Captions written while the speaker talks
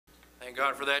Thank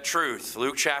God for that truth.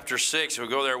 Luke chapter 6, we'll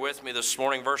go there with me this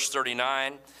morning, verse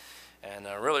 39. And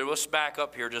really, let's back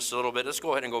up here just a little bit. Let's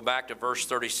go ahead and go back to verse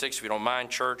 36, if you don't mind,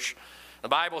 church. The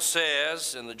Bible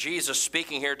says, and Jesus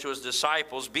speaking here to his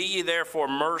disciples, "Be ye therefore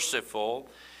merciful,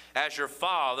 as your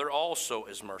Father also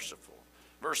is merciful."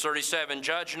 Verse 37,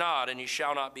 "Judge not, and ye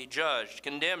shall not be judged.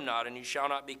 Condemn not, and ye shall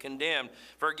not be condemned.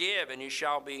 Forgive, and ye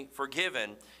shall be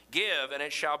forgiven. Give, and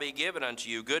it shall be given unto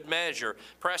you. Good measure,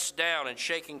 pressed down and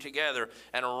shaking together,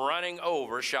 and running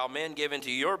over, shall men give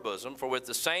into your bosom. For with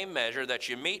the same measure that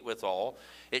you mete withal,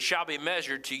 it shall be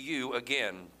measured to you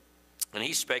again." And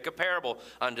he spake a parable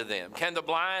unto them. "Can the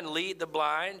blind lead the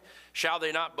blind? Shall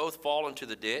they not both fall into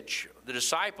the ditch? The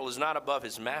disciple is not above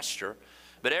his master,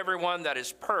 but every one that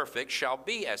is perfect shall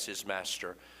be as his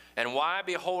master. And why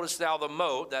beholdest thou the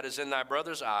mote that is in thy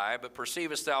brother's eye, but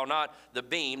perceivest thou not the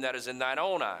beam that is in thine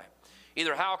own eye?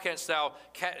 Either how canst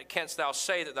thou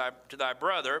say that to thy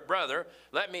brother, Brother,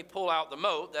 let me pull out the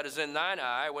mote that is in thine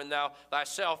eye, when thou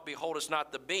thyself beholdest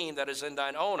not the beam that is in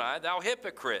thine own eye? Thou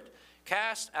hypocrite,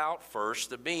 cast out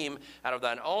first the beam out of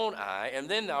thine own eye, and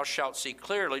then thou shalt see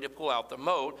clearly to pull out the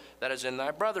mote that is in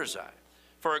thy brother's eye.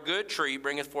 For a good tree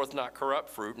bringeth forth not corrupt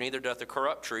fruit, neither doth a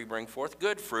corrupt tree bring forth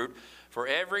good fruit. For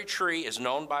every tree is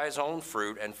known by his own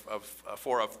fruit, and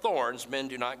for of thorns men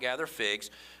do not gather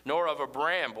figs, nor of a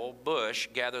bramble bush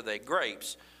gather they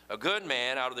grapes. A good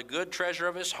man out of the good treasure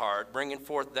of his heart bringeth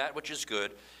forth that which is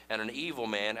good, and an evil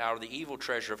man out of the evil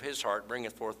treasure of his heart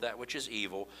bringeth forth that which is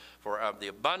evil. For of the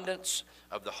abundance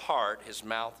of the heart his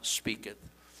mouth speaketh."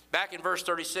 Back in verse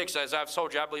 36, as I've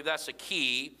told you, I believe that's the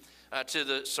key to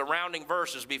the surrounding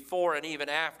verses before and even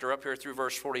after, up here through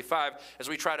verse 45, as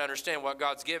we try to understand what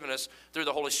God's given us through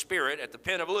the Holy Spirit at the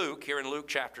pen of Luke, here in Luke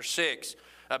chapter 6.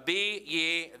 "Be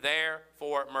ye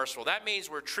therefore merciful." That means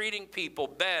we're treating people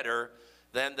better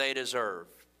than they deserve.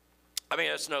 I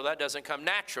mean, no, that doesn't come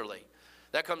naturally.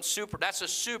 That's a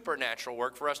supernatural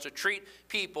work for us to treat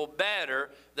people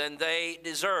better than they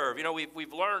deserve. You know,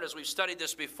 we've learned as we've studied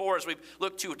this before, as we've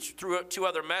looked through two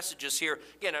other messages here.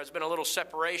 Again, there's been a little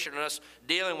separation in us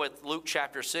dealing with Luke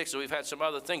chapter 6. And we've had some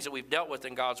other things that we've dealt with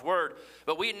in God's Word.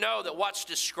 But we know that what's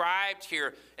described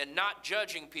here, and not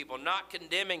judging people, not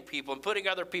condemning people, and putting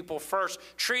other people first,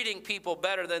 treating people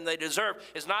better than they deserve,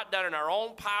 is not done in our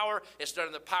own power. It's done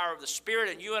in the power of the Spirit.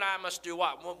 And you and I must do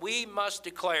what? We must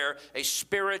declare a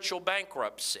spiritual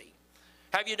bankruptcy.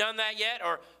 Have you done that yet?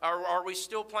 Or are we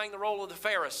still playing the role of the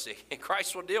Pharisee? And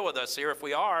Christ will deal with us here if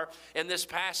we are in this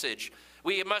passage.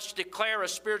 We must declare a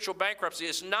spiritual bankruptcy.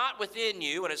 It's not within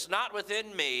you and it's not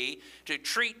within me to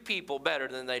treat people better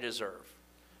than they deserve.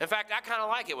 In fact, I kind of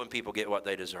like it when people get what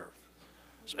they deserve.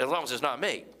 As long as it's not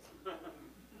me.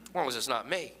 As long as it's not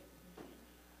me.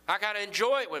 I kind of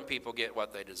enjoy it when people get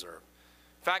what they deserve.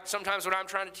 In fact, sometimes when I'm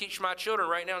trying to teach my children,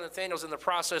 right now Nathaniel's in the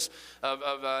process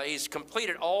of he's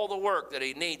completed all the work that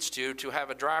he needs to have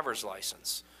a driver's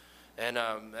license. And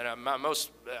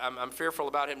I'm fearful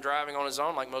about him driving on his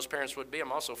own like most parents would be.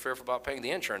 I'm also fearful about paying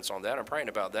the insurance on that. I'm praying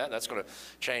about that. That's going to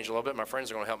change a little bit. My friends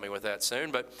are going to help me with that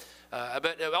soon. But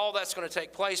all that's going to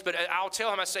take place. But I'll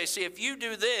tell him, I say, see, if you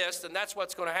do this, then that's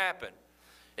what's going to happen.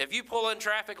 If you pull in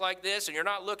traffic like this and you're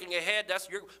not looking ahead,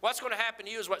 what's going to happen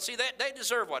to you is what? See, they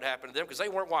deserve what happened to them because they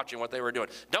weren't watching what they were doing.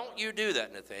 Don't you do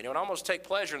that, Nathaniel, and almost take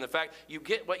pleasure in the fact you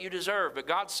get what you deserve. But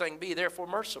God's saying, be therefore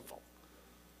merciful.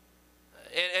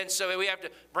 And so we have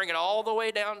to bring it all the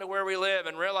way down to where we live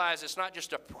and realize it's not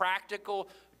just a practical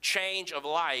change of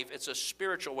life. It's a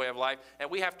spiritual way of life. And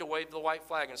we have to wave the white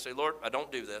flag and say, Lord, I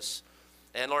don't do this.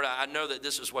 And Lord, I know that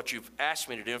this is what you've asked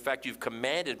me to do. In fact, you've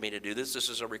commanded me to do this. This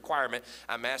is a requirement.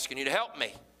 I'm asking you to help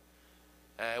me.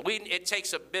 It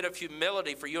takes a bit of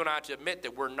humility for you and I to admit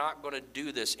that we're not going to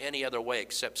do this any other way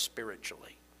except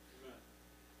spiritually.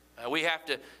 We have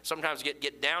to sometimes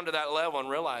get down to that level and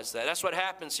realize that. That's what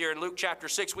happens here in Luke chapter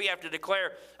 6. We have to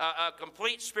declare a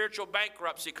complete spiritual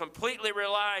bankruptcy, completely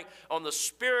relying on the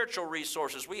spiritual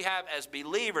resources we have as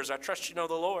believers. I trust you know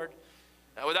the Lord.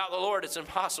 Without the Lord, it's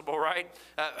impossible, right?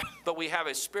 But we have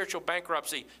a spiritual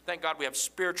bankruptcy. Thank God we have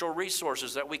spiritual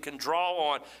resources that we can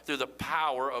draw on through the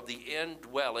power of the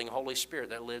indwelling Holy Spirit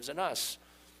that lives in us.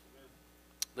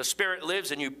 The Spirit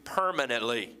lives in you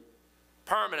permanently.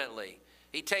 Permanently.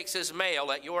 He takes his mail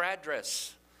at your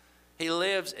address. He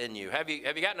lives in you. Have you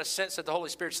gotten a sense that the Holy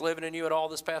Spirit's living in you at all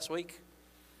this past week?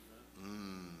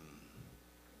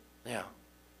 Yeah.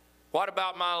 What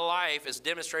about my life has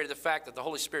demonstrated the fact that the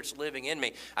Holy Spirit's living in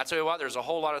me? I tell you what, there's a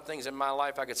whole lot of things in my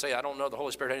life I could say I don't know the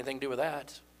Holy Spirit had anything to do with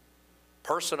that.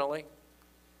 Personally.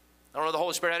 I don't know if the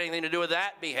Holy Spirit had anything to do with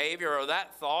that behavior or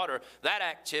that thought or that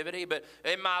activity, but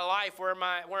in my life, where am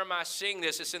I seeing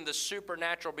this? It's in the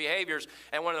supernatural behaviors,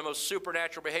 and one of the most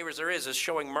supernatural behaviors there is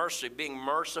showing mercy, being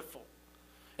merciful.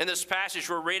 In this passage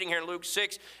we're reading here in Luke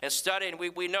 6 and studying,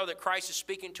 we know that Christ is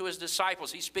speaking to his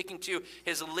disciples. He's speaking to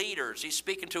his leaders. He's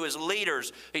speaking to his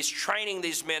leaders. He's training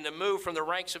these men to move from the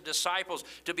ranks of disciples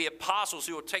to be apostles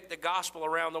who will take the gospel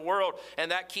around the world. And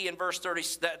that key in verse 30,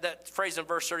 that phrase in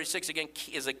verse 36 again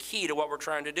is a key to what we're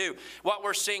trying to do. What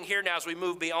we're seeing here now as we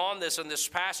move beyond this in this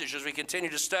passage, as we continue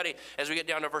to study, as we get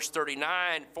down to verse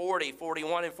 39, 40,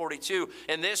 41, and 42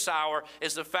 in this hour,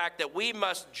 is the fact that we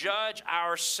must judge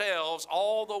ourselves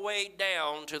all the way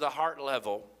down to the heart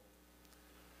level.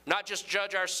 Not just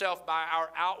judge ourselves by our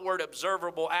outward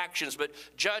observable actions, but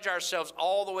judge ourselves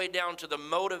all the way down to the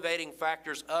motivating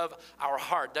factors of our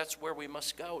heart. That's where we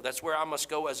must go. That's where I must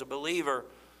go as a believer.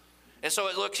 And so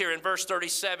it looks here in verse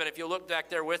 37, if you look back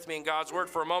there with me in God's Word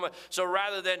for a moment. So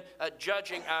rather than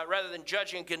judging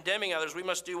and condemning others, we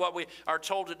must do what we are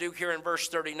told to do here in verse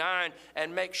 39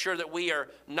 and make sure that we are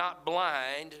not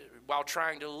blind while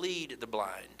trying to lead the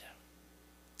blind.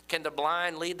 Can the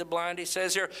blind lead the blind? He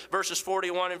says here, verses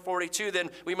 41 and 42, then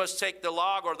we must take the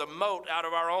log or the mote out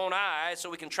of our own eye so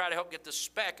we can try to help get the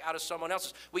speck out of someone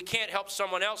else's. We can't help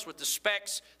someone else with the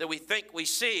specks that we think we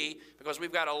see because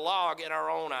we've got a log in our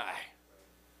own eye,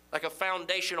 like a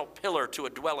foundational pillar to a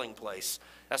dwelling place.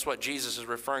 That's what Jesus is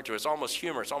referring to. It's almost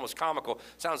humorous, almost comical.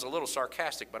 Sounds a little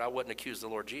sarcastic, but I wouldn't accuse the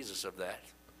Lord Jesus of that.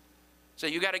 So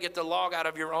you got to get the log out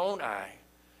of your own eye.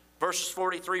 Verses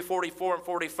 43, 44, and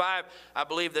 45, I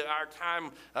believe that our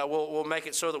time will make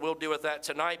it so that we'll deal with that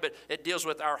tonight, but it deals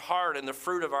with our heart and the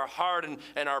fruit of our heart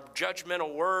and our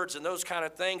judgmental words and those kind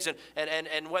of things,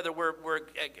 and whether we're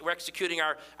executing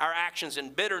our actions in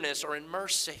bitterness or in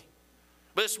mercy.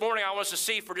 But this morning I want us to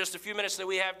see for just a few minutes that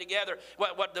we have together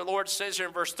what the Lord says here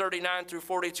in verse 39 through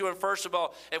 42. And first of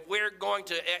all, if we're going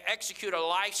to execute a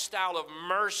lifestyle of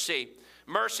mercy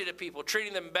to people,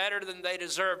 treating them better than they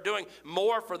deserve, doing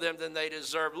more for them than they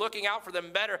deserve, looking out for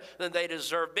them better than they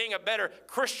deserve, being a better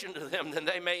Christian to them than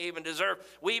they may even deserve,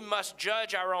 we must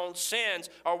judge our own sins,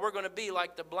 or we're going to be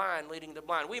like the blind leading the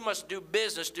blind. We must do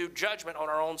business, do judgment on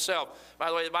our own self. By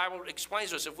the way, the Bible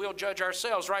explains to us, if we'll judge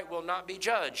ourselves right, we'll not be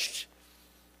judged.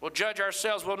 We'll judge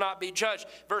ourselves, will not be judged.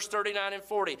 Verse 39 and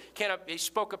 40, he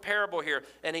spoke a parable here,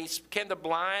 and can the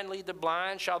blind lead the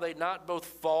blind? Shall they not both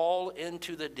fall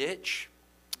into the ditch?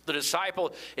 The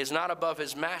disciple is not above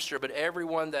his master, but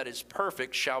everyone that is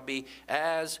perfect shall be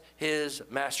as his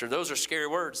master. Those are scary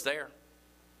words there.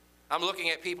 I'm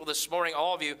looking at people this morning.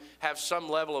 All of you have some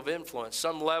level of influence,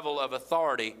 some level of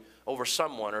authority over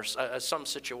someone or some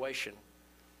situation.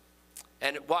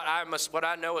 And what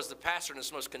I know as the pastor, and it's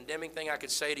the most condemning thing I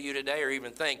could say to you today or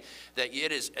even think, that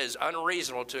it is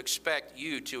unreasonable to expect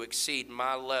you to exceed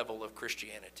my level of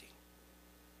Christianity.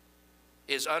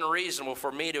 It is unreasonable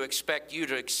for me to expect you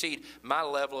to exceed my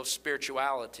level of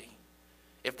spirituality.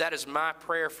 If that is my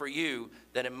prayer for you,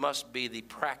 then it must be the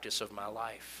practice of my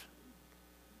life.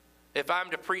 If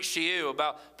I'm to preach to you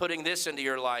about putting this into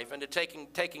your life and to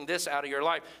taking this out of your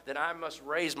life, then I must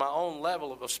raise my own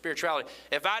level of spirituality.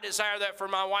 If I desire that for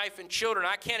my wife and children,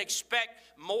 I can't expect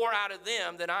more out of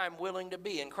them than I'm willing to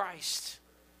be in Christ.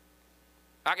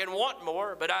 I can want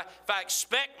more, but if I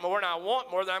expect more and I want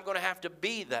more, then I'm going to have to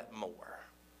be that more.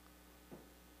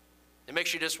 It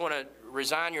makes you just want to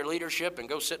resign your leadership and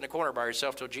go sit in the corner by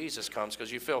yourself till Jesus comes because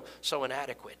you feel so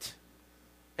inadequate.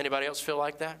 Anybody else feel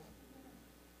like that?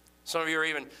 Some of you are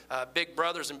even big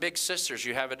brothers and big sisters.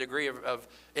 You have a degree of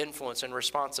influence and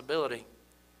responsibility.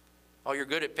 Oh, you're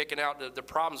good at picking out the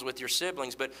problems with your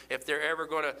siblings, but if they're ever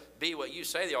going to be what you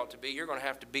say they ought to be, you're going to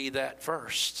have to be that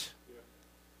first. Yeah.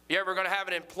 You're ever going to have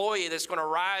an employee that's going to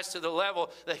rise to the level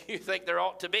that you think they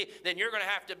ought to be, then you're going to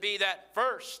have to be that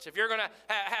first. If you're going to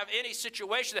have any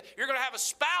situation, that you're going to have a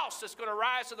spouse that's going to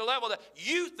rise to the level that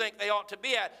you think they ought to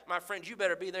be at, my friends, you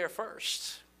better be there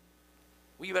first.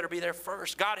 Well, you better be there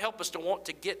first. God help us to want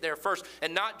to get there first,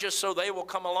 and not just so they will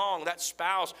come along, that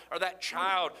spouse or that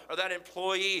child or that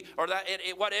employee or that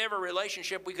whatever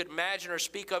relationship we could imagine or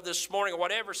speak of this morning or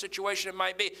whatever situation it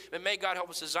might be. But may God help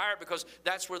us desire it, because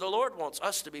that's where the Lord wants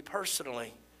us to be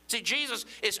personally. See, Jesus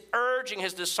is urging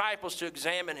his disciples to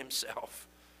examine himself.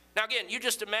 Now again, you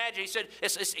just imagine, he said,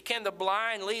 can the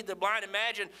blind lead the blind?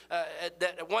 Imagine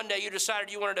that one day you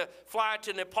decided you wanted to fly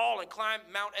to Nepal and climb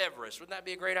Mount Everest. Wouldn't that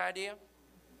be a great idea?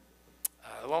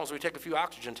 As long as we take a few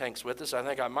oxygen tanks with us, I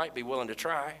think I might be willing to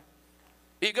try.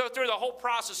 You go through the whole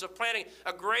process of planning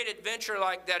a great adventure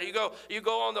like that. You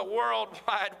go on the World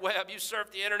Wide Web. You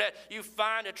surf the internet. You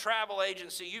find a travel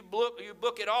agency. You book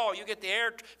it all. You get the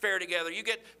airfare together. You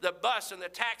get the bus and the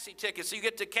taxi tickets. You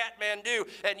get to Kathmandu,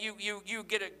 and you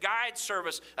get a guide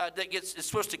service is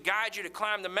supposed to guide you to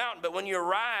climb the mountain. But when you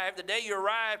arrive, the day you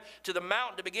arrive to the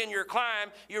mountain to begin your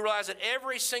climb, you realize that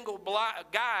every single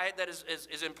guide that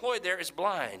is employed there is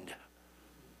blind.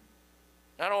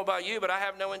 I don't know about you, but I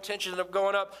have no intention of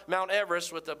going up Mount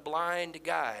Everest with a blind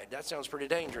guide. That sounds pretty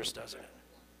dangerous, doesn't it?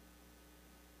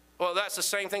 Well, that's the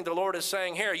same thing the Lord is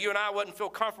saying here. You and I wouldn't feel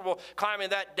comfortable climbing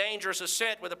that dangerous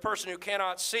ascent with a person who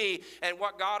cannot see. And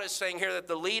what God is saying here, that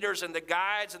the leaders and the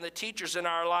guides and the teachers in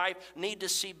our life need to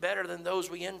see better than those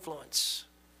we influence.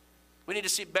 We need to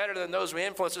see better than those we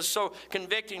influence. It's so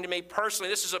convicting to me personally.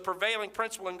 This is a prevailing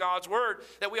principle in God's Word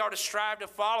that we are to strive to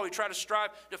follow. We try to strive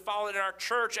to follow it in our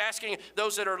church, asking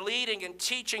those that are leading and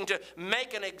teaching to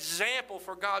make an example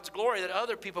for God's glory that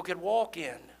other people could walk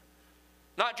in.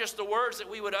 Not just the words that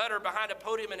we would utter behind a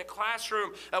podium in a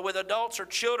classroom with adults or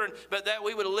children, but that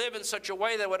we would live in such a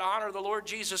way that would honor the Lord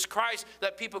Jesus Christ,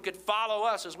 that people could follow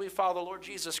us as we follow the Lord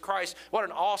Jesus Christ. What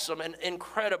an awesome and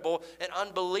incredible and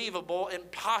unbelievable,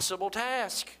 impossible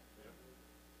task.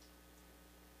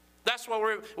 That's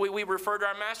why we referred to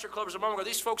our master clubs a moment ago.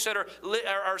 These folks that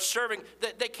are serving,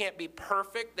 they can't be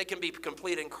perfect. They can be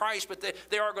complete in Christ, but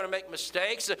they are going to make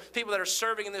mistakes. The people that are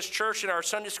serving in this church, in our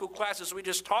Sunday school classes we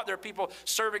just taught, there are people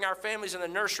serving our families in the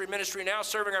nursery ministry now,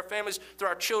 serving our families through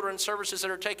our children's services that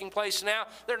are taking place now.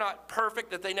 They're not perfect,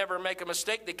 that they never make a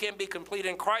mistake. They can be complete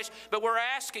in Christ, but we're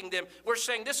asking them, we're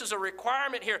saying this is a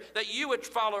requirement here, that you would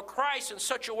follow Christ in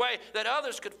such a way that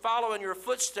others could follow in your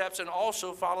footsteps and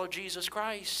also follow Jesus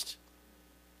Christ.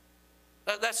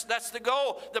 That's the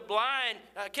goal. The blind,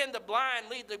 can the blind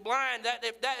lead the blind? That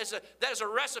is a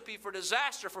recipe for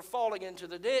disaster, for falling into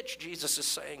the ditch, Jesus is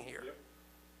saying here. Yep.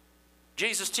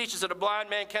 Jesus teaches that a blind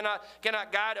man cannot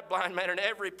guide a blind man, and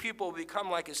every pupil will become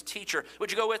like his teacher.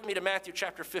 Would you go with me to Matthew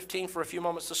chapter 15 for a few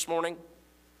moments this morning?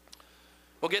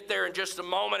 We'll get there in just a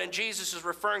moment, and Jesus is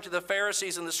referring to the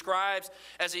Pharisees and the scribes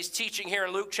as he's teaching here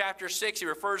in Luke chapter 6. He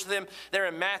refers to them there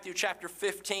in Matthew chapter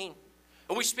 15.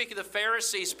 When we speak of the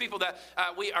Pharisees, people that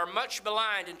we are much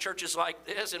maligned in churches like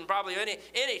this, and probably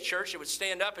any church that would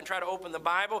stand up and try to open the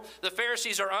Bible, the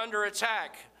Pharisees are under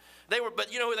attack.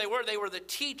 But you know who they were? They were the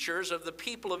teachers of the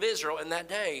people of Israel in that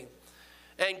day.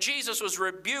 And Jesus was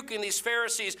rebuking these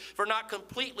Pharisees for not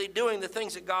completely doing the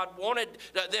things that God wanted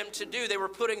them to do. They were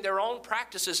putting their own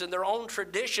practices and their own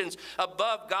traditions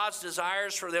above God's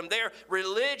desires for them. Their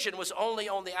religion was only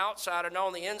on the outside and not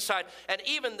on the inside. And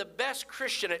even the best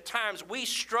Christian, at times, we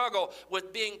struggle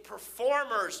with being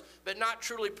performers, but not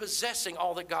truly possessing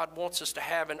all that God wants us to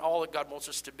have and all that God wants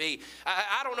us to be.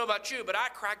 I don't know about you, but I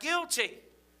cry guilty.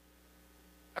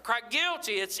 I cry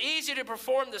guilty. It's easy to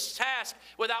perform this task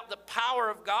without the power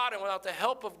of God and without the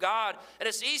help of God. And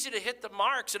it's easy to hit the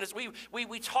marks. And as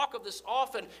we talk of this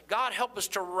often, God help us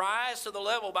to rise to the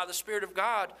level by the Spirit of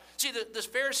God. See, the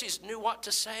Pharisees knew what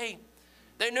to say.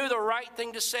 They knew the right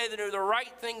thing to say. They knew the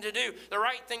right thing to do, the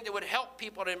right thing that would help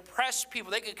people, to impress people.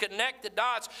 They could connect the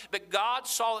dots, but God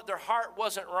saw that their heart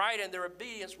wasn't right and their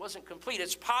obedience wasn't complete. It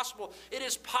is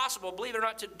possible, believe it or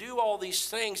not, to do all these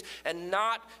things and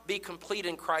not be complete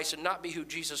in Christ and not be who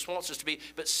Jesus wants us to be,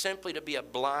 but simply to be a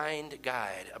blind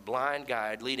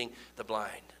guide leading the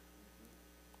blind.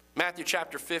 Matthew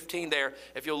chapter 15 there,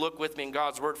 if you'll look with me in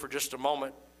God's Word for just a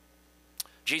moment.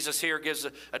 Jesus here gives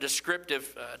a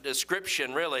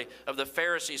description, really, of the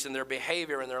Pharisees and their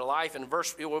behavior and their life. And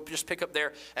we'll just pick up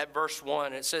there at verse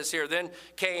 1. It says here, Then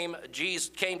came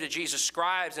to Jesus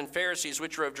scribes and Pharisees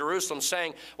which were of Jerusalem,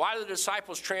 saying, Why do the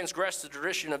disciples transgress the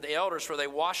tradition of the elders? For they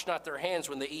wash not their hands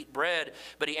when they eat bread.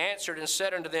 But he answered and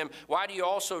said unto them, Why do you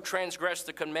also transgress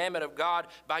the commandment of God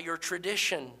by your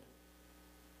tradition?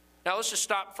 Now let's just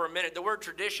stop for a minute. The word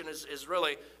tradition is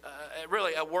really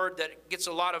a word that gets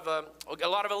a lot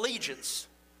of allegiance.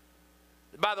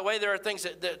 By the way, there are things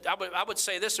that I would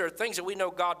say this: there are things that we know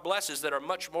God blesses that are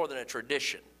much more than a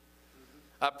tradition.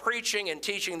 Preaching and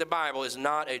teaching the Bible is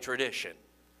not a tradition.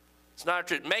 It's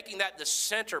not making that the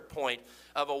center point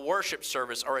of a worship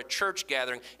service or a church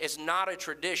gathering is not a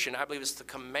tradition. I believe it's the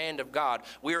command of God.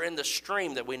 We are in the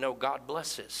stream that we know God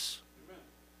blesses.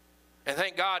 And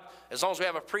thank God, as long as we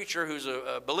have a preacher who's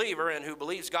a believer and who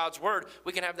believes God's Word,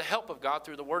 we can have the help of God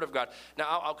through the Word of God.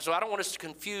 Now, so I don't want us to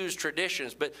confuse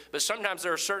traditions, but sometimes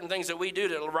there are certain things that we do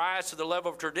that rise to the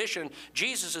level of tradition.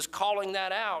 Jesus is calling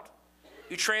that out.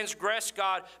 You transgress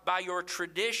God by your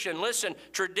tradition. Listen,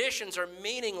 traditions are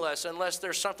meaningless unless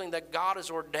there's something that God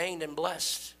has ordained and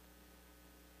blessed.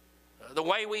 The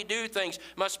way we do things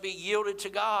must be yielded to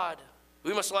God.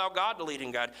 We must allow God to lead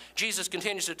and guide. Jesus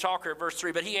continues to talk here, verse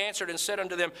 3. But he answered and said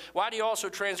unto them, why do you also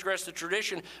transgress the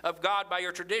tradition of God by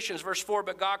your traditions? Verse 4,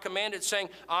 but God commanded, saying,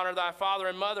 honor thy father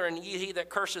and mother, and he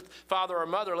that curseth father or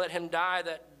mother, let him die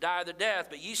the death.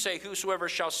 But ye say, whosoever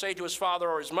shall say to his father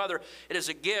or his mother, it is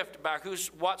a gift by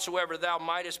whatsoever thou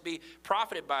mightest be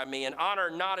profited by me, and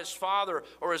honor not his father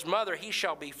or his mother, he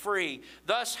shall be free.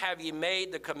 Thus have ye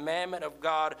made the commandment of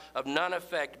God of none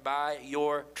effect by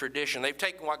your tradition. They've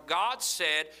taken what God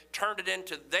said, turned it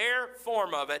into their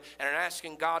form of it, and are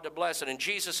asking God to bless it. And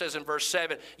Jesus says in verse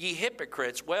 7, ye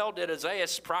hypocrites, well did Isaiah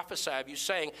prophesy of you,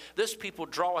 saying, this people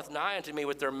draweth nigh unto me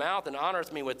with their mouth, and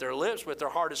honoreth me with their lips, but their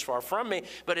heart is far from me.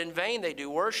 But in vain they do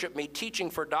worship me, teaching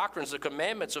for doctrines the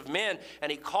commandments of men.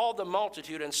 And he called the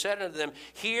multitude and said unto them,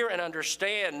 hear and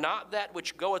understand, not that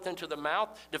which goeth into the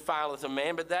mouth defileth a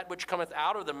man, but that which cometh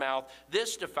out of the mouth,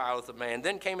 this defileth a man.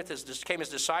 Then came his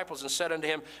disciples and said unto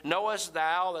him, knowest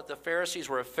thou that the Pharisees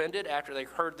were offended after they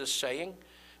heard this saying?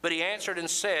 But he answered and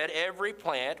said, every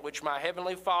plant which my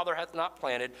heavenly Father hath not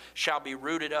planted shall be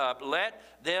rooted up. Let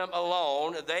them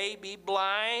alone. They be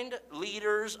blind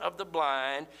leaders of the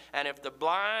blind. And if the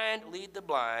blind lead the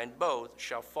blind, both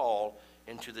shall fall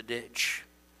into the ditch.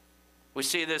 We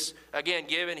see this again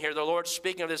given here. The Lord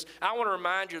speaking of this. I want to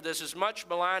remind you of this. As much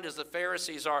maligned as the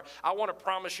Pharisees are, I want to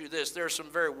promise you this. There are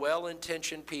some very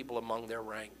well-intentioned people among their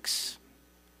ranks.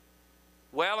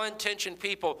 Well-intentioned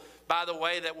people, by the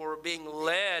way, that were being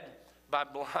led by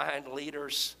blind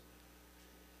leaders.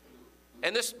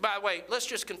 And this, by the way, let's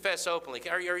just confess openly.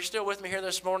 Are you still with me here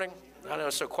this morning? I know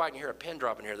it's so quiet. You hear a pin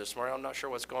dropping here this morning. I'm not sure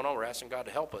what's going on. We're asking God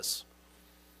to help us.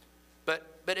 But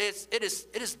it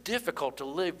is difficult to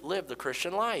live the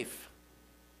Christian life.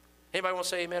 Anybody want to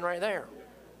say amen right there?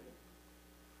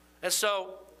 And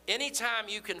so anytime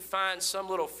you can find some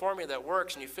little formula that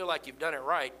works and you feel like you've done it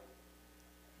right,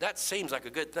 that seems like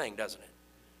a good thing, doesn't it?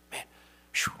 Man,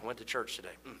 I went to church today.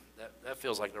 That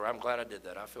feels like the right. I'm glad I did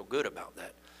that. I feel good about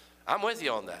that. I'm with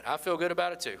you on that. I feel good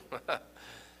about it too.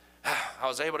 I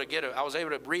was able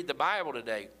to read the Bible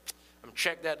today.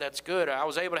 Check that. That's good. I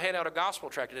was able to hand out a gospel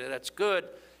tract today. That's good.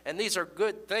 And these are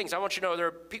good things. I want you to know there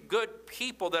are good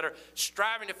people that are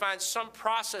striving to find some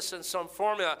process and some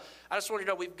formula. I just want you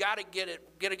to know we've got to get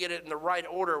it in the right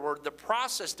order, where the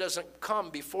process doesn't come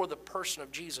before the person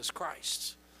of Jesus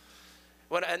Christ.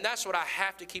 And that's what I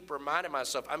have to keep reminding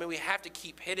myself. I mean, we have to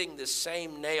keep hitting the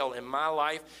same nail in my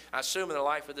life. I assume in the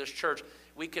life of this church.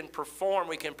 We can perform,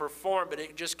 but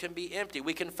it just can be empty.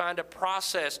 We can find a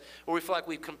process where we feel like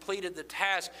we've completed the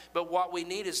task, but what we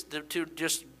need is to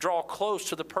just draw close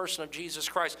to the person of Jesus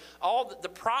Christ. The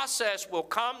process will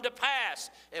come to pass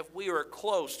if we are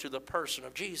close to the person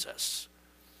of Jesus.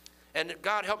 And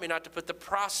God help me not to put the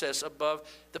process above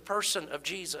the person of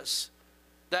Jesus.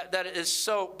 That is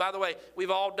so, by the way, we've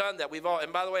all done that.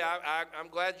 And by the way, I'm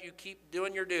glad you keep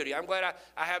doing your duty. I'm glad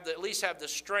I have at least have the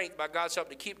strength by God's help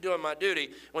to keep doing my duty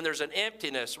when there's an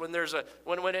emptiness, when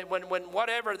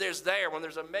whatever there's there, when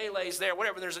there's a melee's there,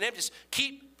 whatever, there's an emptiness.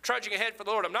 Keep trudging ahead for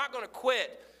the Lord. I'm not going to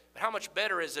quit. But how much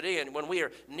better is it when we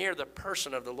are near the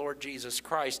person of the Lord Jesus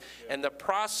Christ? Yeah. And the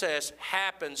process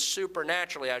happens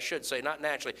supernaturally, I should say, not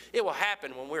naturally. It will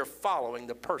happen when we're following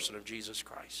the person of Jesus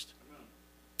Christ.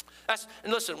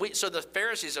 And listen, so the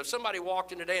Pharisees, if somebody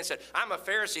walked in today and said, I'm a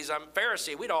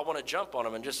Pharisee, we'd all want to jump on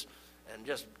them and just,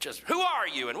 who are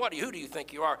you? And who do you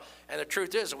think you are? And the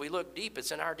truth is, if we look deep,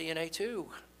 it's in our DNA too.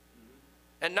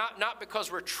 And not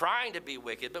because we're trying to be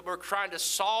wicked, but we're trying to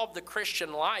solve the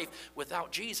Christian life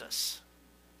without Jesus.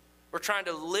 We're trying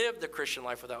to live the Christian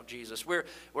life without Jesus. We're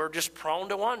just prone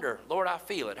to wonder. Lord, I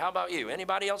feel it. How about you?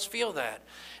 Anybody else feel that?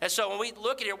 And so when we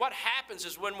look at it, what happens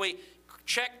is when we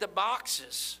check the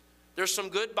boxes, there's some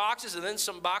good boxes and then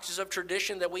some boxes of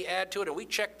tradition that we add to it, and we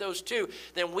check those too.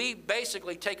 Then we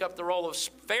basically take up the role of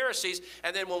Pharisees,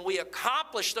 and then when we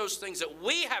accomplish those things that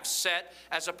we have set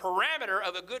as a parameter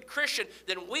of a good Christian,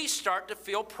 then we start to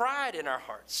feel pride in our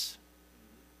hearts.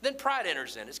 Then pride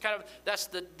enters in. It's that's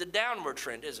the downward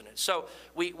trend, isn't it? So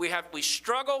we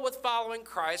struggle with following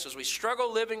Christ as we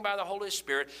struggle living by the Holy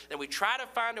Spirit. Then we try to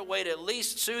find a way to at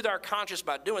least soothe our conscience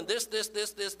by doing this,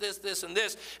 and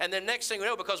this. And then next thing we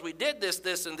know, because we did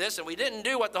this, and this, and we didn't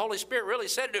do what the Holy Spirit really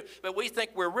said to do, but we think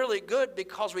we're really good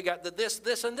because we got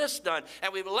this, and this done.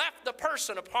 And we've left the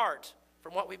person apart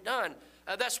from what we've done.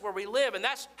 That's where we live, and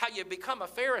that's how you become a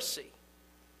Pharisee.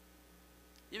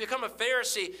 You become a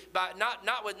Pharisee by not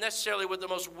necessarily with the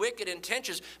most wicked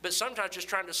intentions, but sometimes just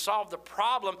trying to solve the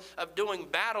problem of doing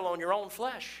battle on your own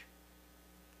flesh.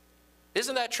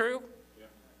 Isn't that true? Yeah.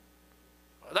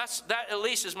 That at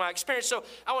least is my experience. So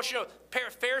I want you to know,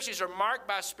 Pharisees are marked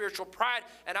by spiritual pride,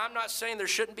 and I'm not saying there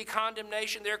shouldn't be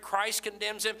condemnation there. Christ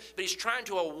condemns them, but he's trying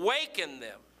to awaken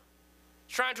them.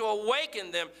 He's trying to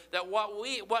awaken them that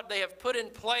what they have put in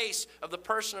place of the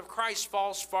person of Christ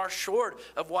falls far short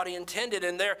of what he intended.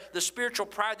 And the spiritual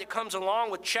pride that comes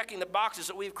along with checking the boxes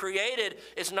that we've created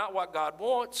is not what God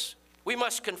wants. We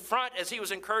must confront, as he was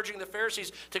encouraging the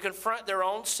Pharisees, to confront their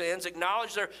own sins,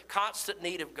 acknowledge their constant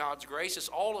need of God's grace. It's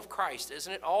all of Christ,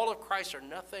 isn't it? All of Christ or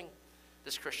nothing,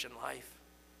 this Christian life.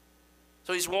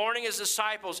 So he's warning his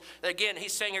disciples. Again,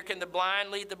 he's saying here, can the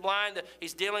blind lead the blind?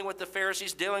 He's dealing with the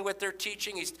Pharisees, dealing with their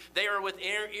teaching. They are with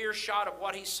earshot of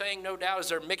what he's saying, no doubt, as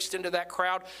they're mixed into that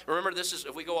crowd. Remember,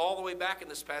 if we go all the way back in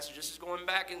this passage, this is going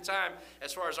back in time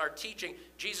as far as our teaching.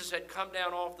 Jesus had come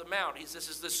down off the mount. This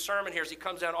is this sermon here as he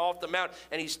comes down off the mount,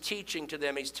 and he's teaching to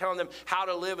them. He's telling them how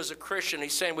to live as a Christian.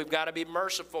 He's saying we've got to be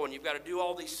merciful, and you've got to do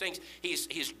all these things. He's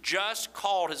just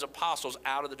called his apostles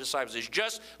out of the disciples. He's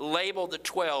just labeled the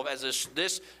 12 as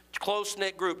this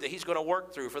close-knit group that he's going to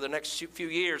work through for the next few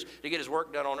years to get his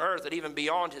work done on earth, and even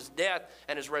beyond his death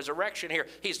and his resurrection here.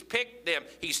 He's picked them.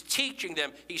 He's teaching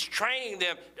them. He's training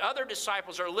them. Other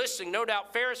disciples are listening. No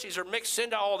doubt Pharisees are mixed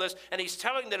into all this, and he's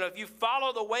telling them if you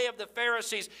follow the way of the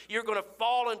Pharisees, you're going to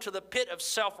fall into the pit of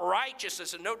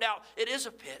self-righteousness, and no doubt it is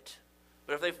a pit.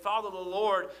 But if they follow the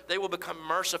Lord, they will become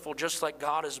merciful just like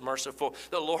God is merciful.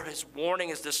 The Lord is warning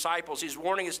his disciples. He's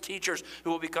warning his teachers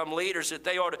who will become leaders that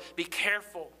they ought to be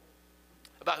careful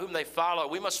about whom they follow.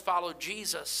 We must follow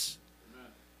Jesus.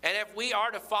 Amen. And if we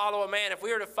are to follow a man, if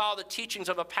we are to follow the teachings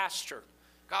of a pastor,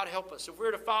 God help us. If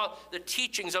we're to follow the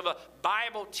teachings of a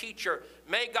Bible teacher,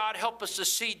 may God help us to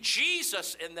see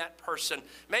Jesus in that person.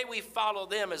 May we follow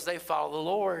them as they follow the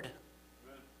Lord.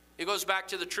 It goes back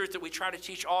to the truth that we try to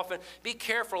teach often. Be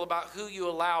careful about who you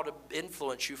allow to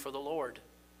influence you for the Lord.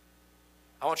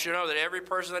 I want you to know that every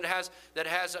person that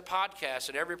has a podcast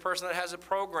and every person that has a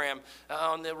program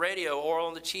on the radio or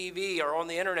on the TV or on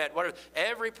the internet, whatever,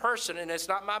 every person, and it's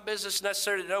not my business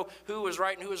necessarily to know who is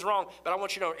right and who is wrong, but I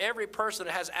want you to know every person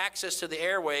that has access to the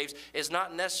airwaves is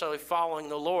not necessarily following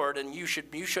the Lord, and you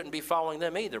shouldn't be following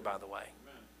them either, by the way.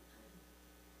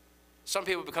 Some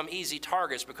people become easy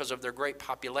targets because of their great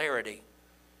popularity.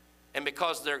 And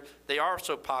because they are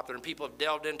so popular and people have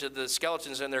delved into the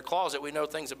skeletons in their closet, we know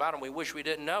things about them we wish we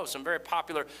didn't know. Some very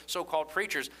popular so-called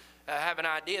preachers have an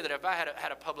idea that if I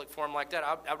had a public forum like that,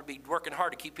 I would be working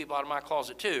hard to keep people out of my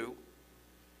closet too.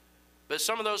 But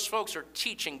some of those folks are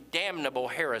teaching damnable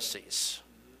heresies.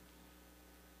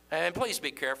 And please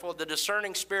be careful. The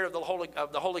discerning spirit of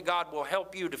the Holy God will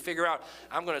help you to figure out,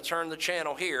 I'm going to turn the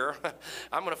channel here.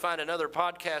 I'm going to find another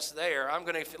podcast there. I'm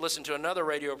going to listen to another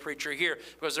radio preacher here,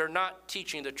 because they're not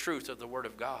teaching the truth of the Word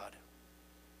of God.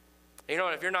 You know,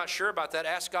 if you're not sure about that,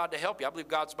 ask God to help you. I believe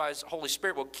God's by his Holy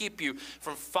Spirit will keep you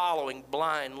from following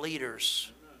blind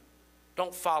leaders.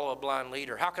 Don't follow a blind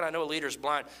leader. How can I know a leader's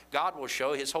blind? God will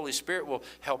show. His Holy Spirit will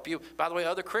help you. By the way,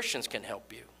 other Christians can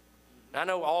help you. I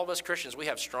know all of us Christians, we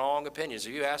have strong opinions.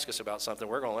 If you ask us about something,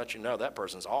 we're going to let you know that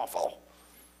person's awful.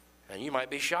 And you might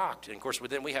be shocked. And, of course,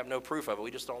 then we have no proof of it. We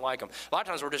just don't like them. A lot of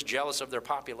times we're just jealous of their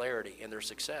popularity and their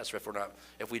success.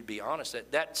 If we'd be honest,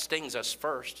 that stings us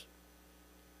first.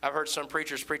 I've heard some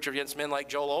preachers preach against men like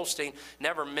Joel Osteen,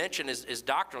 never mention his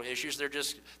doctrinal issues. They're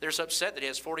just upset that he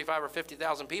has 45 or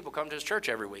 50,000 people come to his church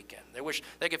every weekend. They wish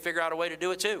they could figure out a way to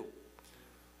do it too.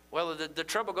 Well, the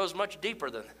trouble goes much deeper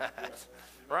than that,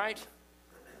 right?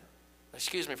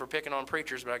 Excuse me for picking on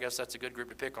preachers, but I guess that's a good group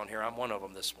to pick on here. I'm one of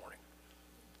them this morning.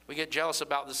 We get jealous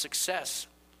about the success.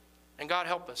 And God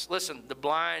help us. Listen, the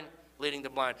blind leading the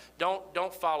blind.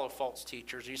 Don't follow false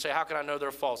teachers. You say, how can I know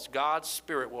they're false? God's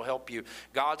Spirit will help you.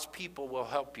 God's people will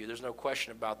help you. There's no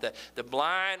question about that. The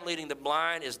blind leading the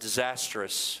blind is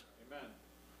disastrous. Amen.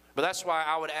 But that's why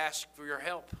I would ask for your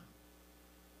help.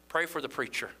 Pray for the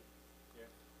preacher. Yeah.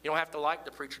 You don't have to like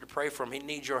the preacher to pray for him. He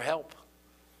needs your help.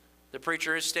 The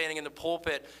preacher is standing in the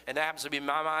pulpit, and that happens to be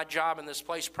my job in this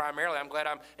place primarily. I'm glad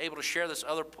I'm able to share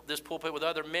this pulpit with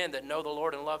other men that know the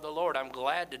Lord and love the Lord. I'm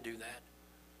glad to do that.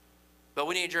 But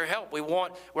we need your help.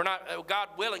 We're not, God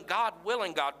willing.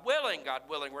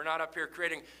 We're not up here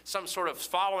creating some sort of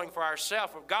following for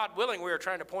ourselves. God willing, we are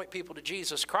trying to point people to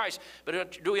Jesus Christ.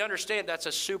 But do we understand that's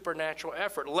a supernatural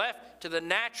effort? Left to the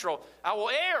natural, I will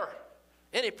err.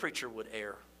 Any preacher would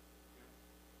err.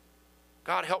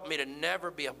 God help me to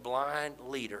never be a blind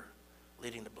leader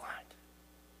leading the blind.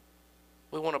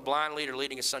 We want a blind leader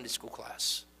leading a Sunday school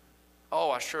class. Oh,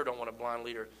 I sure don't want a blind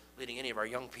leader leading any of our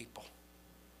young people.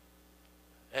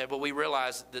 But we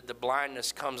realize that the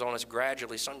blindness comes on us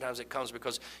gradually. Sometimes it comes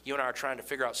because you and I are trying to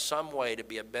figure out some way to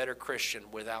be a better Christian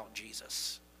without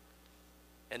Jesus.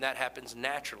 And that happens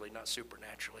naturally, not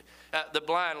supernaturally. The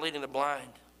blind leading the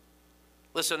blind.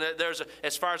 Listen,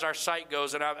 as far as our sight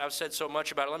goes, and I've said so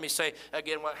much about it, let me say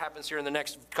again what happens here in the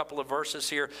next couple of verses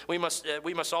here. We must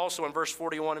also, in verse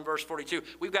 41 and verse 42,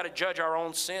 we've got to judge our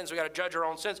own sins. We've got to judge our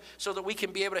own sins so that we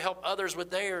can be able to help others with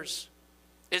theirs.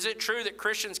 Is it true that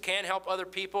Christians can help other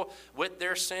people with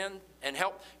their sin and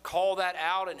help call that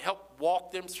out and help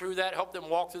walk them through that, help them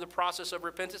walk through the process of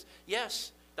repentance?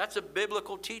 Yes, that's a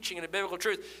biblical teaching and a biblical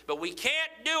truth. But we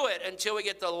can't do it until we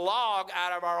get the log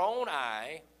out of our own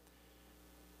eye.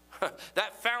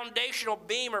 That foundational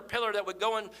beam or pillar that would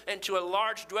go into a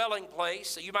large dwelling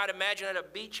place that you might imagine at a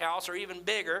beach house or even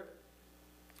bigger.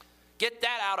 Get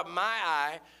that out of my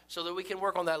eye so that we can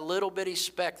work on that little bitty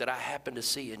speck that I happen to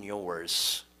see in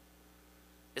yours.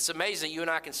 It's amazing you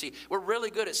and I can see. We're really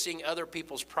good at seeing other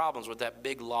people's problems with that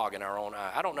big log in our own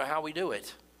eye. I don't know how we do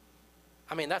it.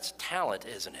 I mean, that's talent,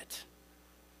 isn't it?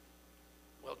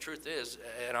 Well, truth is,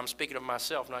 and I'm speaking of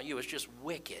myself, not you, it's just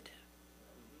wicked.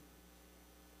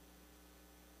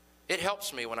 It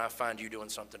helps me when I find you doing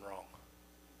something wrong.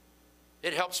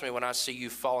 It helps me when I see you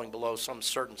falling below some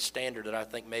certain standard that I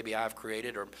think maybe I've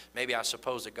created or maybe I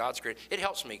suppose that God's created. It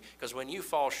helps me because when you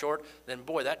fall short, then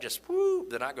boy, that just, whoo,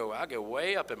 then I go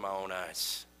way up in my own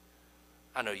eyes.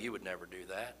 I know you would never do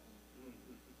that.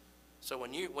 So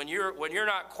when you're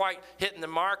not quite hitting the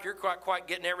mark, you're quite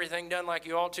getting everything done like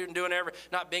you ought to and doing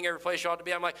not being every place you ought to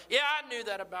be. I'm like, yeah, I knew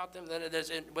that about them. Then it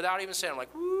is, without even saying, I'm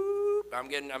like, whoop,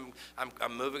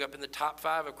 I'm moving up in the top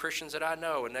 5 of Christians that I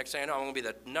know, and next thing I know, I'm going to be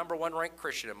the #1 ranked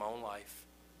Christian in my own life.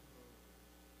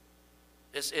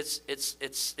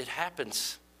 It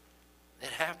happens. It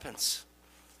happens.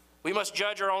 We must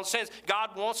judge our own sins.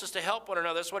 God wants us to help one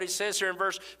another. That's what he says here in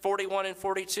verse 41 and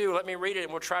 42. Let me read it,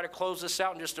 and we'll try to close this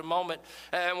out in just a moment.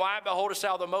 And why beholdest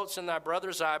thou the motes in thy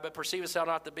brother's eye, but perceivest thou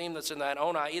not the beam that's in thine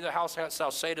own eye? Either how canst thou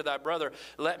say to thy brother,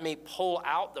 let me pull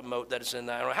out the mote that is in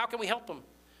thine own eye? How can we help him?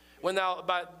 When thou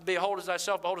beholdest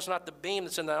thyself, beholdest not the beam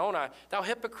that's in thine own eye, thou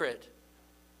hypocrite.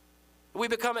 We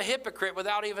become a hypocrite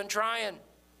without even trying.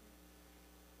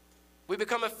 We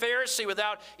become a Pharisee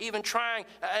without even trying,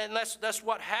 and that's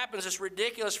what happens. It's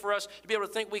ridiculous for us to be able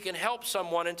to think we can help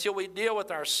someone until we deal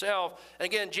with ourselves. And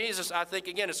again, Jesus, I think,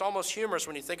 again, it's almost humorous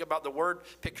when you think about the word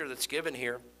picture that's given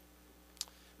here.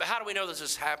 But how do we know this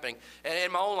is happening? And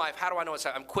in my own life, how do I know it's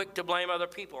happening? I'm quick to blame other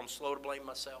people. I'm slow to blame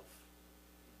myself.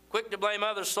 Quick to blame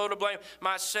others, slow to blame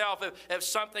myself. If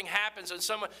something happens and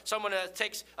someone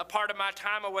takes a part of my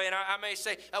time away, and I may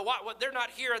say, what, they're not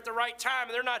here at the right time,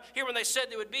 and they're not here when they said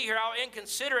they would be here, how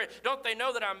inconsiderate. Don't they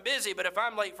know that I'm busy? But if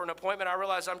I'm late for an appointment, I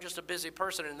realize I'm just a busy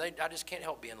person, and I just can't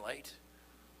help being late.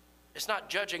 It's not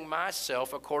judging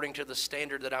myself according to the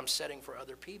standard that I'm setting for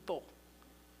other people.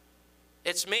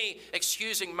 It's me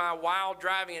excusing my wild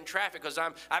driving in traffic because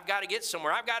I've got to get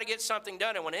somewhere. I've got to get something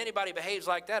done. And when anybody behaves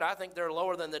like that, I think they're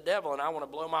lower than the devil, and I want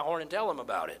to blow my horn and tell them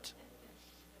about it.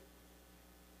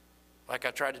 Like I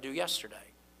tried to do yesterday.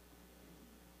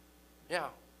 Yeah.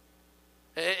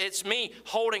 It's me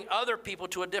holding other people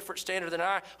to a different standard than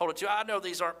I hold it to. I know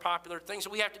these aren't popular things,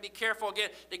 so we have to be careful again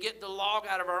to get the log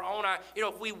out of our own eye. You know,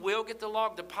 if we will get the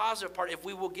log, the positive part, if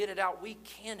we will get it out, we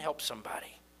can help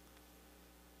somebody.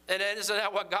 And isn't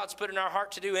that what God's put in our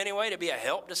heart to do anyway, to be a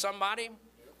help to somebody?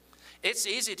 It's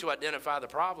easy to identify the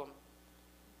problem.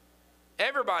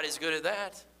 Everybody's good at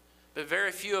that. But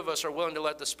very few of us are willing to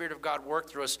let the Spirit of God work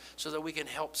through us so that we can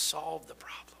help solve the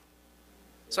problem.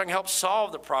 So I can help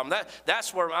solve the problem.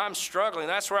 That's where I'm struggling.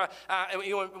 That's where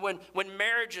when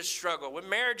marriages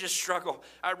struggle.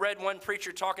 I read one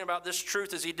preacher talking about this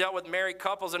truth as he dealt with married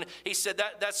couples, and he said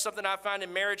that's something I find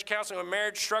in marriage counseling. When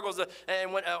marriage struggles,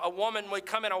 and when a woman would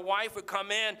come in, a wife would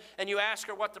come in, and you ask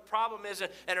her what the problem is,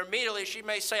 and immediately she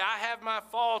may say, I have my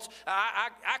faults. I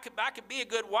could be a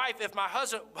good wife if my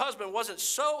husband wasn't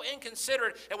so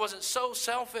inconsiderate and wasn't so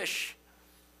selfish.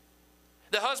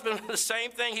 The husband, the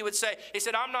same thing he would say. He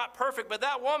said, I'm not perfect, but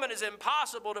that woman is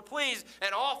impossible to please.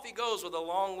 And off he goes with a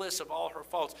long list of all her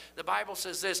faults. The Bible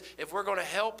says this, if we're going to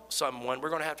help someone, we're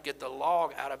going to have to get the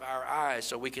log out of our eyes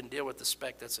so we can deal with the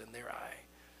speck that's in their eye.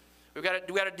 We've got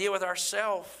to deal with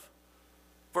ourselves.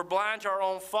 If we're blind to our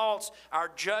own faults, our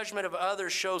judgment of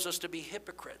others shows us to be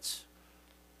hypocrites.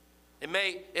 And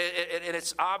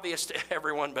it's obvious to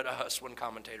everyone but us, one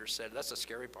commentator said. That's the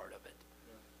scary part of it.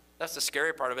 That's the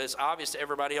scary part of it. It's obvious to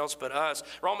everybody else but us.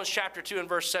 Romans chapter 2 and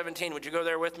verse 17. Would you go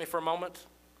there with me for a moment?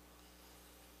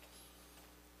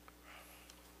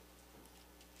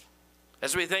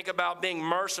 As we think about being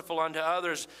merciful unto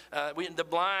others, the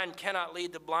blind cannot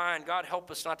lead the blind. God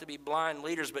help us not to be blind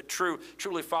leaders, but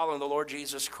truly following the Lord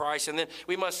Jesus Christ. And then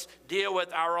we must deal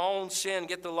with our own sin,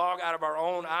 get the log out of our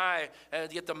own eye,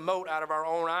 and get the mote out of our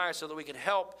own eye so that we can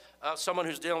help someone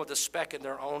who's dealing with a speck in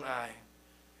their own eye.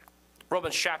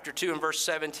 Romans chapter 2 and verse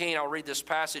 17, I'll read this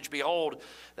passage. Behold,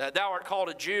 thou art called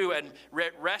a Jew, and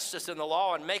restest in the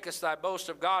law, and makest thy boast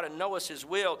of God, and knowest his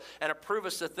will, and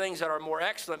approvest the things that are more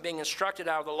excellent, being instructed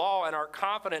out of the law, and art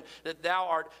confident that thou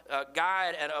art a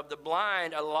guide and of the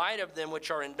blind, a light of them which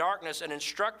are in darkness, an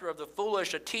instructor of the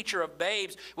foolish, a teacher of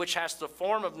babes, which hast the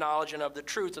form of knowledge and of the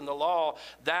truth in the law.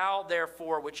 Thou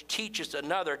therefore which teachest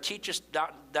another, teachest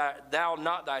thou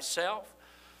not thyself?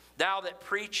 Thou that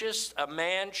preachest a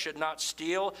man should not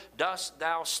steal, dost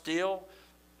thou steal?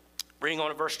 Reading on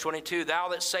to verse 22, thou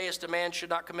that sayest a man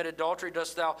should not commit adultery,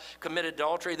 dost thou commit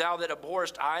adultery? Thou that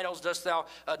abhorrest idols, dost thou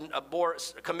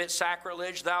commit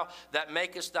sacrilege? Thou that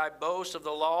makest thy boast of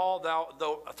the law,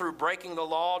 thou through breaking the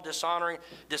law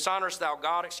dishonorest thou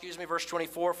God? Verse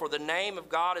 24, for the name of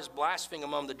God is blasphemed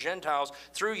among the Gentiles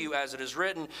through you, as it is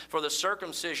written, for the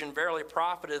circumcision verily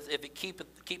profiteth if it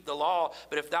keep the law,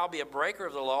 but if thou be a breaker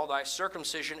of the law, thy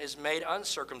circumcision is made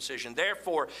uncircumcision.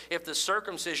 Therefore, if the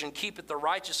circumcision keepeth the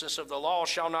righteousness of the law,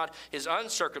 shall not his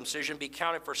uncircumcision be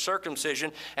counted for circumcision?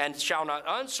 And shall not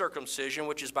uncircumcision,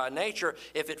 which is by nature,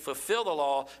 if it fulfill the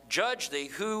law, judge thee,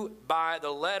 who by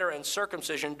the letter and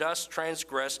circumcision dost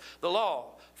transgress the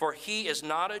law? For he is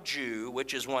not a Jew,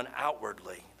 which is one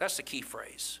outwardly. That's the key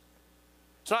phrase.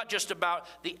 It's not just about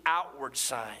the outward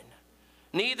sign.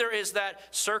 Neither is that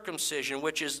circumcision,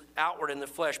 which is outward in the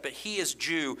flesh, but he is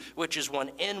Jew, which is one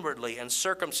inwardly. And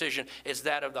circumcision is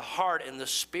that of the heart and the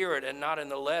spirit, and not in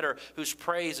the letter, whose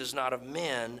praise is not of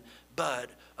men, but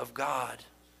of God.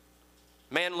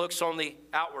 Man looks on the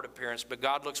outward appearance, but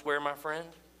God looks where, my friend?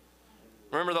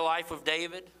 Remember the life of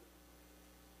David?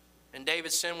 And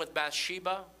David's sin with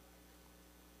Bathsheba,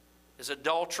 his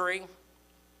adultery.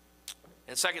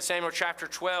 In 2 Samuel chapter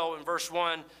 12 and verse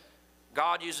 1,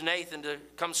 God used Nathan to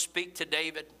come speak to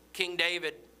David, King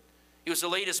David. He was the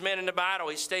leadest man in the battle.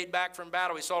 He stayed back from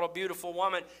battle. He saw a beautiful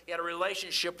woman. He had a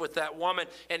relationship with that woman,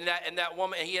 and that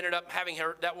woman, he ended up having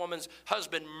that woman's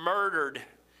husband murdered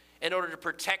in order to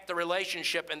protect the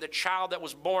relationship and the child that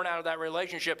was born out of that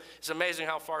relationship. It's amazing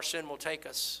how far sin will take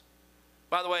us.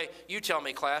 By the way, you tell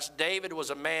me, class, David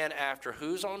was a man after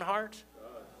whose own heart?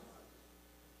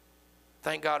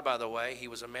 Thank God, by the way, he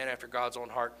was a man after God's own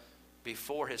heart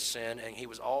before his sin, and he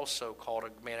was also called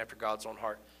a man after God's own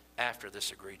heart after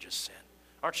this egregious sin.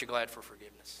 Aren't you glad for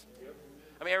forgiveness? Yep.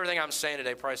 I mean, everything I'm saying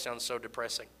today probably sounds so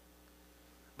depressing.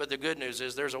 But the good news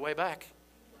is there's a way back.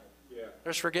 Yeah.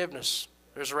 There's forgiveness.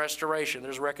 There's restoration.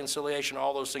 There's reconciliation,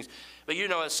 all those things. But you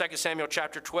know, in 2 Samuel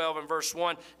chapter 12 and verse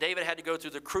 1, David had to go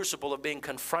through the crucible of being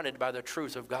confronted by the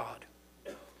truth of God.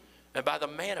 And by the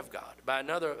man of God, by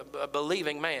another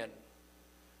believing man.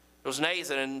 It was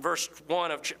Nathan in verse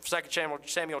 1 of 2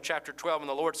 Samuel chapter 12, and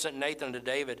the Lord sent Nathan to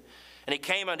David. And he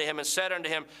came unto him and said unto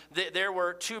him, there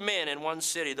were two men in one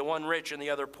city, the one rich and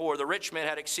the other poor. The rich man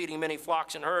had exceeding many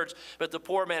flocks and herds, but the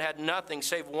poor man had nothing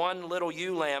save one little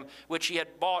ewe lamb, which he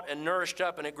had bought and nourished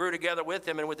up, and it grew together with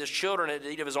him and with his children, and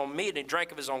ate of his own meat, and he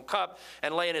drank of his own cup,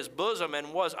 and lay in his bosom,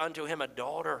 and was unto him a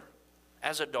daughter,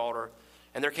 as a daughter.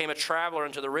 And there came a traveler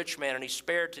unto the rich man, and he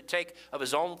spared to take of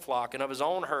his own flock and of his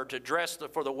own herd to dress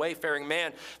for the wayfaring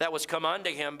man that was come unto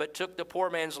him, but took the poor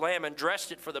man's lamb and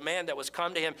dressed it for the man that was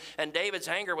come to him. And David's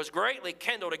anger was greatly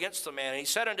kindled against the man. And he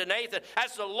said unto Nathan,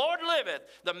 as the Lord liveth,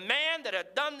 the man that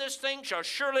hath done this thing shall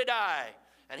surely die,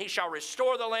 and he shall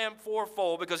restore the lamb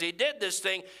fourfold, because he did this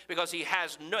thing, because he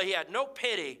had no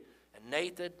pity. And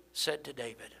Nathan said to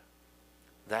David,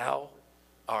 thou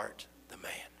art the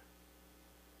man.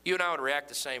 You and I would react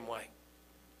the same way.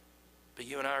 But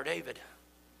you and I are David.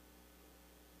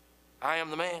 I am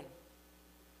the man.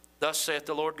 Thus saith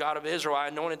the Lord God of Israel, I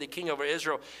anointed thee king over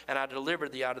Israel, and I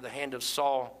delivered thee out of the hand of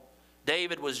Saul.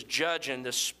 David was judging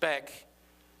the speck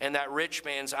in that rich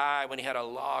man's eye when he had a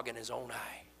log in his own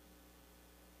eye.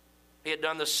 He had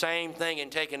done the same thing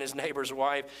in taking his neighbor's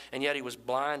wife, and yet he was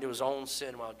blind to his own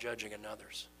sin while judging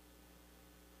another's.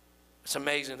 It's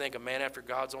amazing to think a man after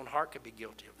God's own heart could be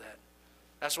guilty of that.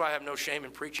 That's why I have no shame in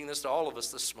preaching this to all of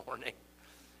us this morning.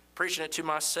 Preaching it to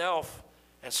myself,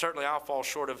 and certainly I'll fall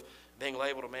short of being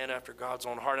labeled a man after God's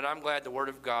own heart. And I'm glad the Word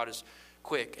of God is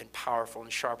quick and powerful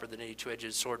and sharper than any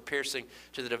two-edged sword, piercing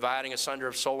to the dividing asunder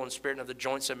of soul and spirit and of the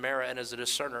joints and marrow, and as a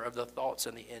discerner of the thoughts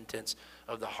and the intents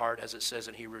of the heart, as it says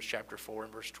in Hebrews chapter 4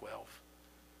 and verse 12.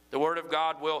 The Word of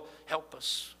God will help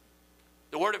us.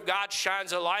 The Word of God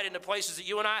shines a light into places that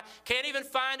you and I can't even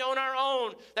find on our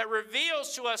own, that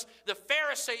reveals to us the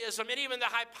Pharisaism and even the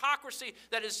hypocrisy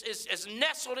that is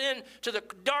nestled into the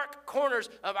dark corners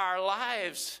of our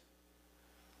lives.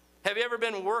 Have you ever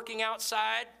been working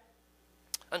outside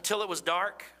until it was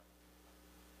dark?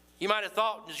 You might have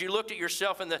thought, as you looked at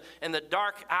yourself in the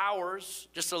dark hours,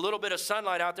 just a little bit of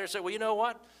sunlight out there, said, well, you know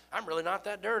what? I'm really not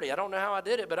that dirty. I don't know how I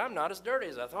did it, but I'm not as dirty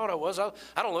as I thought I was. I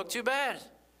don't look too bad.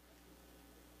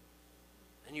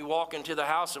 And you walk into the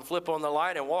house and flip on the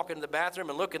light and walk into the bathroom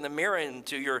and look in the mirror, and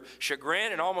to your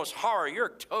chagrin and almost horror, you're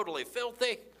totally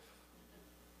filthy.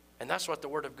 And that's what the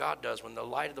Word of God does. When the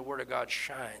light of the Word of God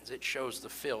shines, it shows the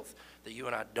filth that you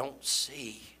and I don't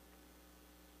see,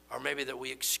 or maybe that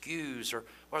we excuse, or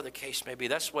whatever the case may be.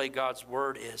 That's the way God's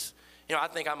Word is. You know, I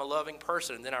think I'm a loving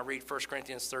person, and then I read 1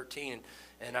 Corinthians 13,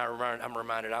 and I'm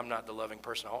reminded I'm not the loving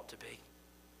person I ought to be.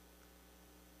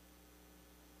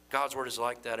 God's Word is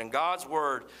like that. And God's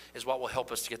Word is what will help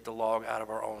us to get the log out of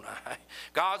our own eye.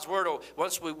 God's Word,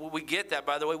 once we get that,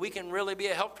 by the way, we can really be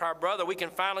a help to our brother. We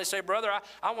can finally say, brother,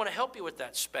 I want to help you with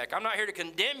that speck. I'm not here to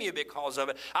condemn you because of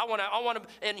it. I want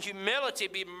to, in humility,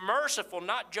 be merciful,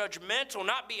 not judgmental,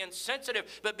 not be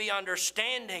insensitive, but be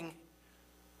understanding.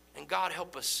 And God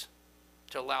help us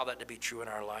to allow that to be true in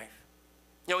our life.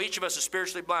 You know, each of us is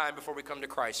spiritually blind before we come to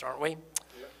Christ, aren't we?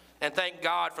 And thank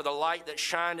God for the light that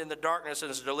shined in the darkness and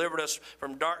has delivered us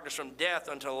from darkness, from death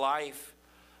unto life.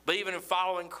 But even in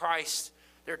following Christ,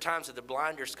 there are times that the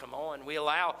blinders come on.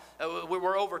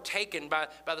 We're overtaken by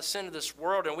the sin of this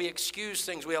world, and we excuse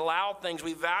things, we allow things,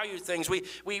 we value things. We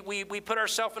put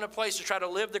ourselves in a place to try to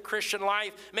live the Christian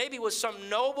life, maybe with some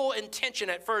noble intention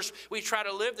at first. We try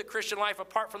to live the Christian life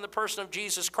apart from the person of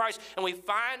Jesus Christ, and we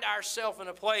find ourselves in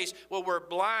a place where we're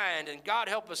blind. And God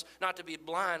help us not to be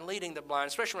blind, leading the blind,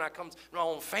 especially when I come to my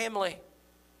own family.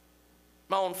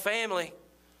 My own family.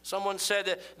 Someone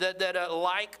said that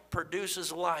like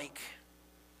produces like.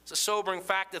 It's a sobering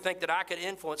fact to think that I could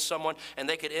influence someone and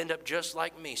they could end up just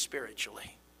like me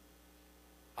spiritually.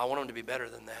 I want them to be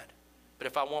better than that. But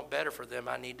if I want better for them,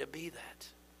 I need to be that.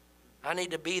 I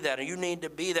need to be that, and you need to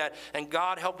be that. And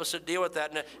God help us to deal with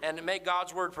that. And may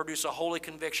God's Word produce a holy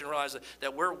conviction. Realize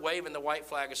that we're waving the white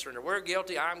flag of surrender. We're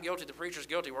guilty. I'm guilty. The preacher's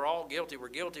guilty. We're all guilty. We're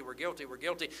guilty. We're guilty. We're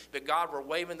guilty. But God, we're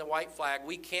waving the white flag.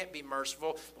 We can't be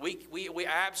merciful. We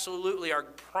absolutely are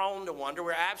prone to wonder.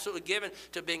 We're absolutely given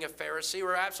to being a Pharisee.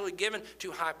 We're absolutely given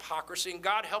to hypocrisy. And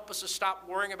God, help us to stop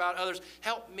worrying about others.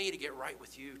 Help me to get right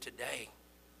with you today.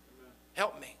 Amen.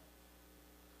 Help me.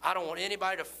 I don't want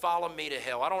anybody to follow me to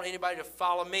hell. I don't want anybody to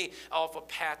follow me off a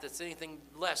path that's anything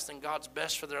less than God's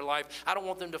best for their life. I don't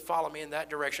want them to follow me in that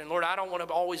direction. Lord, I don't want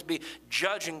to always be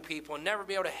judging people and never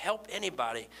be able to help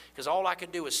anybody, because all I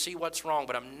can do is see what's wrong,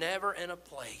 but I'm never in a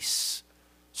place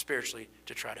spiritually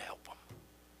to try to help them.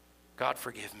 God,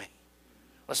 forgive me.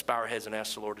 Let's bow our heads and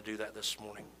ask the Lord to do that this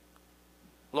morning.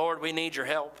 Lord, we need your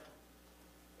help.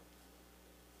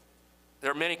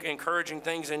 There are many encouraging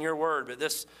things in your word, but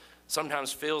this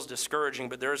sometimes feels discouraging,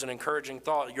 but there is an encouraging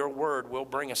thought. Your word will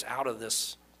bring us out of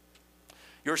this.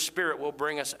 Your Spirit will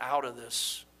bring us out of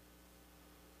this.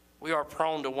 We are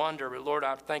prone to wonder, but Lord,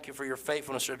 I thank you for your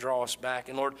faithfulness to draw us back.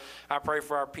 And Lord, I pray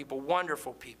for our people,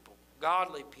 wonderful people,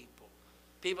 godly people,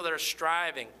 people that are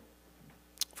striving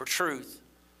for truth.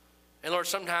 And Lord,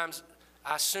 sometimes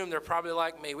I assume they're probably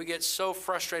like me. We get so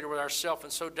frustrated with ourselves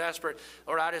and so desperate.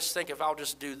 Lord, I just think if I'll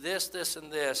just do this, this, and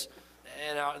this,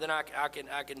 and then I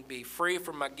can be free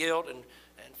from my guilt,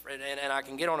 and I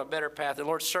can get on a better path. And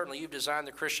Lord, certainly you've designed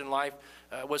the Christian life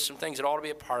with some things that ought to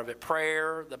be a part of it.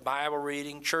 Prayer, the Bible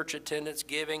reading, church attendance,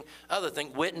 giving, other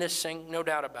things, witnessing, no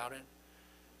doubt about it.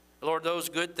 Lord, those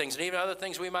good things, and even other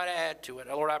things we might add to it.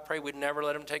 Lord, I pray we'd never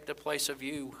let them take the place of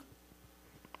you.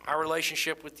 Our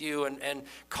relationship with you, and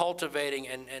cultivating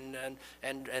and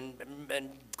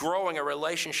growing a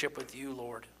relationship with you,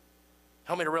 Lord.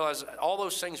 Help me to realize all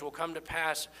those things will come to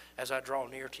pass as I draw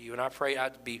near to you. And I pray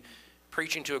I'd be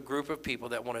preaching to a group of people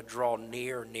that want to draw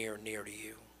near to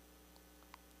you.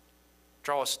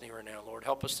 Draw us nearer now, Lord.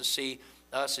 Help us to see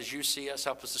us as you see us.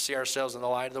 Help us to see ourselves in the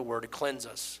light of the Word to cleanse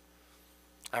us.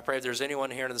 I pray if there's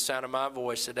anyone here under the sound of my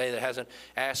voice today that hasn't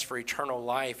asked for eternal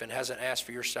life and hasn't asked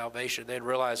for your salvation, they'd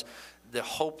realize the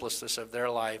hopelessness of their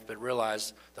life, but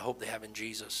realize the hope they have in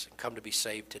Jesus and come to be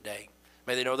saved today.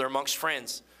 May they know they're amongst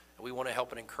friends. We want to help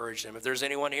and encourage them. If there's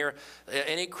anyone here,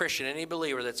 any Christian, any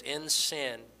believer that's in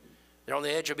sin, they're on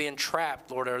the edge of being trapped,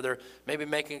 Lord, or they're maybe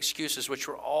making excuses, which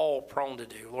we're all prone to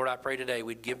do. Lord, I pray today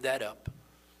we'd give that up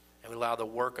and we allow the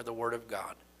work of the Word of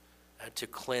God to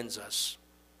cleanse us.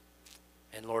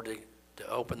 And Lord, to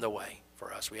open the way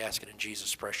for us. We ask it in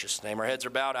Jesus' precious name. Our heads are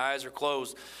bowed, eyes are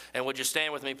closed. And would you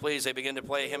stand with me, please? They begin to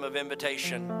play a hymn of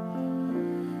invitation.